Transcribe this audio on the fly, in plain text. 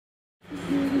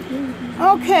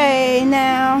Okay,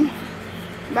 now,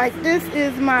 like, this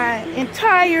is my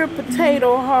entire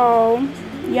potato haul.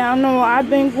 Y'all know I've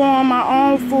been growing my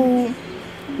own food.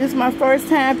 This is my first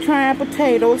time trying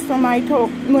potatoes. Somebody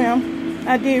told, well,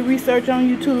 I did research on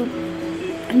YouTube,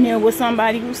 and there was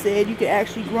somebody who said you could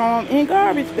actually grow them in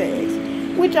garbage bags,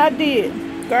 which I did.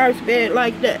 Garbage bag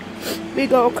like that,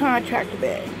 big old contractor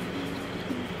bag.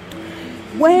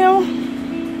 Well,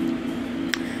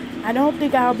 I don't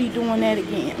think I'll be doing that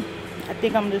again. I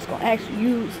think I'm just gonna actually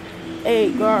use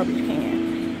a garbage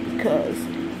can because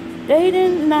they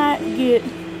did not get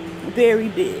very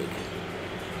big.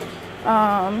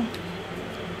 But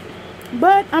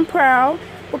I'm proud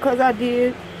because I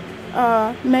did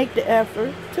make the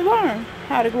effort to learn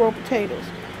how to grow potatoes.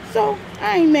 So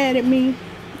I ain't mad at me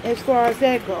as far as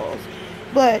that goes.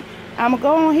 But I'm gonna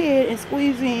go ahead and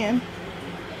squeeze in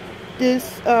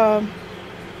this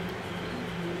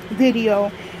video.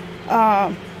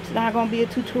 It's not gonna be a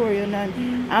tutorial or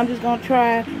nothing. I'm just gonna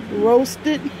try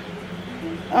roasted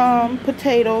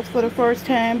potatoes for the first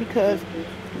time because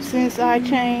since I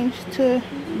changed to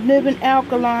living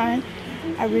alkaline,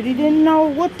 I really didn't know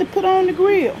what to put on the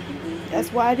grill.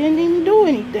 That's why I didn't even do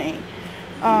anything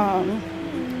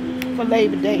for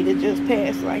Labor Day that just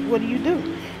passed. Like, what do you do?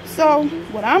 So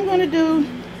what I'm gonna do,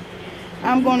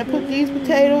 I'm gonna put these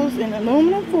potatoes in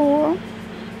aluminum foil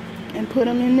and put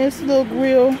them in this little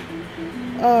grill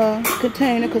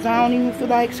container because I don't even feel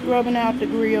like scrubbing out the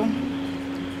grill.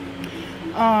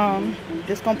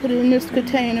 Just gonna put it in this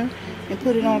container and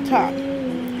put it on top,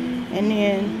 and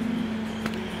then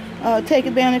take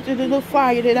advantage of the little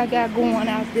fire that I got going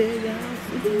out there,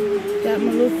 y'all. Got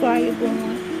my little fire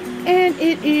going, and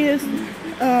it is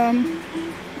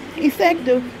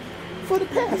effective for the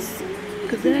pests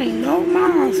because there ain't no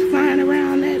moths flying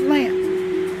around that lamp.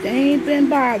 They ain't been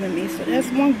bothering me, so that's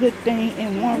one good thing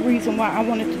and one reason why I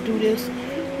wanted to do this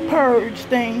purge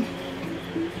thing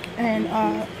and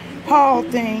haul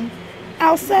thing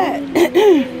outside.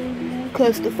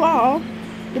 Because the fall,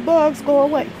 the bugs go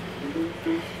away.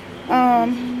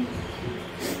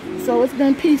 So it's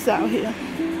been peace out here.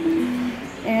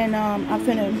 And I'm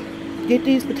finna get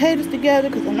these potatoes together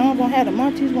because I know I'm gonna have the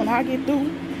munchies when I get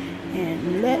through,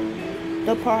 and let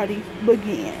the party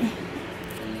begin.